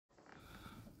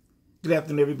Good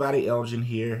afternoon, everybody. Elgin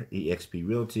here, eXp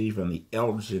Realty from the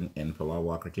Elgin and Pilar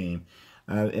Walker team.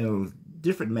 And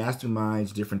different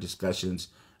masterminds, different discussions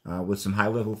with some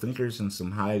high-level thinkers and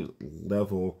some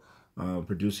high-level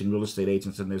producing real estate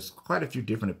agents. And there's quite a few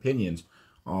different opinions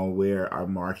on where our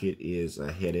market is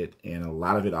headed. And a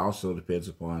lot of it also depends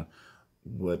upon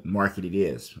what market it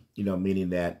is, meaning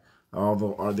that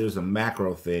although there's a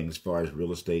macro thing as far as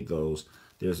real estate goes,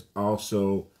 there's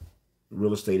also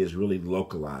real estate is really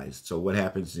localized. So what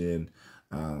happens in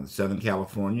Southern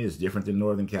California is different than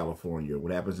Northern California.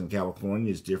 What happens in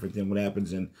California is different than what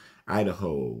happens in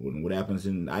Idaho. And what happens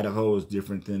in Idaho is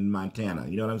different than Montana.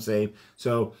 You know what I'm saying?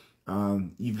 So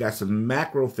you've got some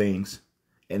macro things,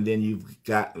 and then you've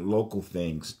got local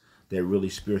things that really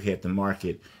spearhead the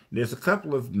market. There's a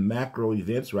couple of macro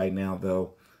events right now,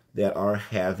 though, that are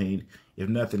having, if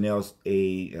nothing else,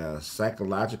 a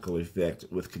psychological effect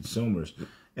with consumers.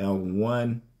 And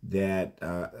one that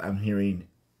I'm hearing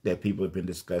that people have been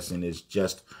discussing is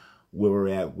just where we're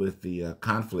at with the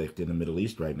conflict in the Middle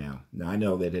East right now. Now, I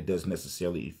know that it doesn't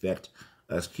necessarily affect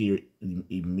us here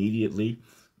immediately,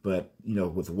 but,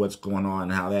 with what's going on,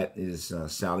 how that is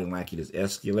sounding like it is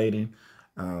escalating,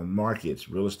 markets,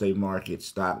 real estate markets,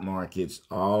 stock markets,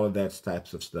 all of that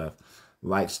types of stuff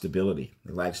like stability.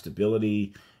 They like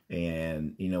stability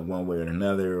and, one way or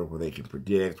another, where they can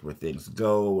predict where things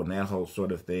go and that whole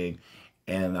sort of thing.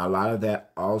 And a lot of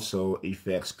that also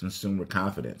affects consumer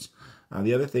confidence.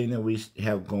 The other thing that we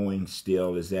have going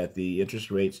still is that the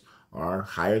interest rates are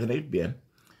higher than they've been.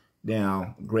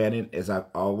 Now, granted, as I've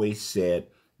always said,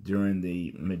 during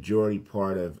the majority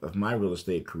part of my real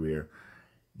estate career,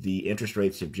 the interest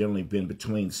rates have generally been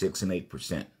between 6 and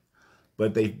 8%.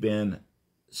 But they've been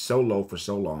so low for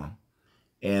so long,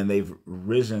 and they've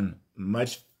risen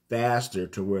much faster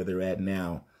to where they're at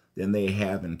now than they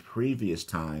have in previous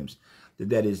times,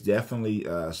 that is definitely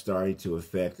starting to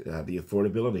affect the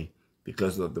affordability,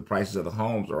 because of the prices of the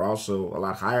homes are also a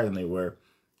lot higher than they were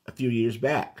a few years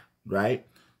back, right?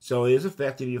 So it is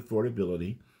affecting the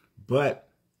affordability, but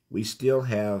we still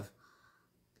have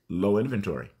low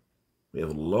inventory. We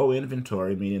have low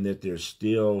inventory, meaning that there's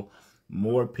still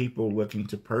more people looking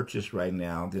to purchase right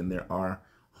now than there are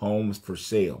homes for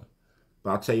sale. But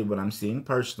I'll tell you what I'm seeing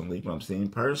personally. What I'm seeing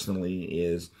personally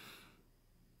is,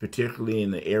 particularly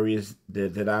in the areas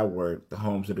that I work, the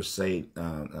homes that are, say,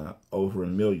 over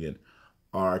 $1 million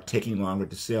are taking longer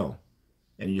to sell.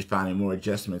 And you're finding more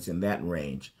adjustments in that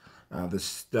range. The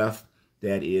stuff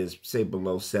that is, say,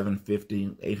 below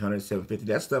 750, 800, 750,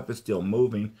 that stuff is still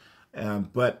moving.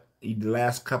 But the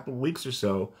last couple of weeks or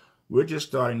so, we're just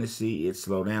starting to see it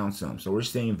slow down some. So we're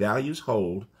seeing values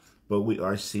hold, but we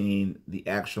are seeing the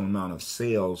actual amount of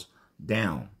sales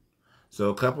down. So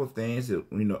a couple of things that,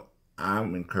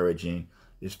 I'm encouraging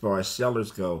as far as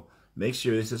sellers go: make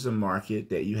sure this is a market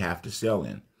that you have to sell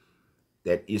in.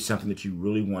 That is something that you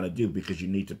really want to do, because you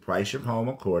need to price your home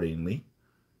accordingly,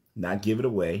 not give it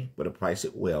away, but price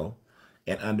it well,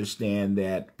 and understand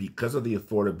that because of the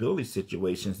affordability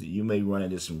situations, that you may run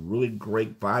into some really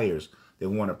great buyers that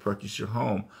want to purchase your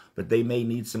home, but they may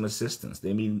need some assistance.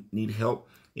 They may need help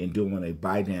in doing a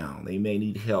buy down. They may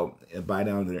need help in buy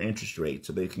down their interest rate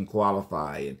so they can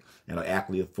qualify and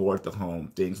actually afford the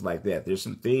home, things like that. There's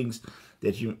some things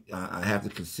that you have to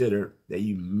consider that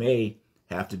you may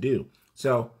have to do.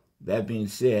 So that being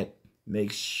said,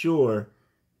 make sure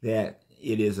that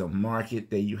it is a market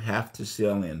that you have to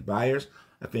sell in. Buyers,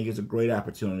 I think it's a great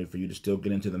opportunity for you to still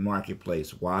get into the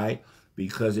marketplace. Why?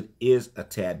 Because it is a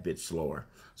tad bit slower.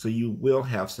 So you will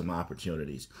have some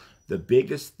opportunities. The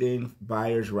biggest thing,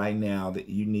 buyers, right now that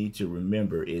you need to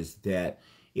remember is that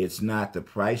it's not the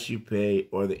price you pay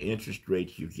or the interest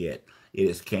rate you get. It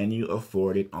is, can you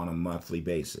afford it on a monthly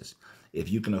basis? If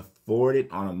you can afford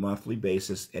it on a monthly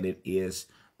basis, and it is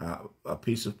a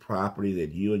piece of property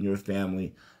that you and your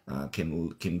family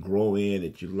can grow in,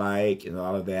 that you like, and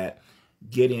all of that,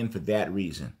 get in for that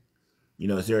reason.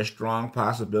 Is there a strong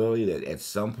possibility that at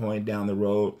some point down the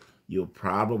road, you'll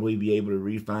probably be able to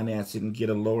refinance it and get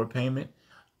a lower payment?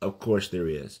 Of course there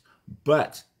is.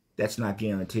 But that's not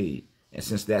guaranteed. And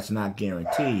since that's not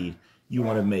guaranteed, you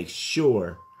want to make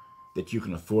sure that you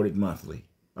can afford it monthly.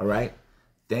 All right?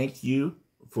 Thank you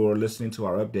for listening to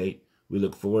our update. We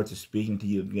look forward to speaking to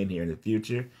you again here in the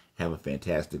future. Have a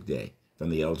fantastic day. From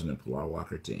the Elgin and Pilar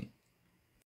Walker team.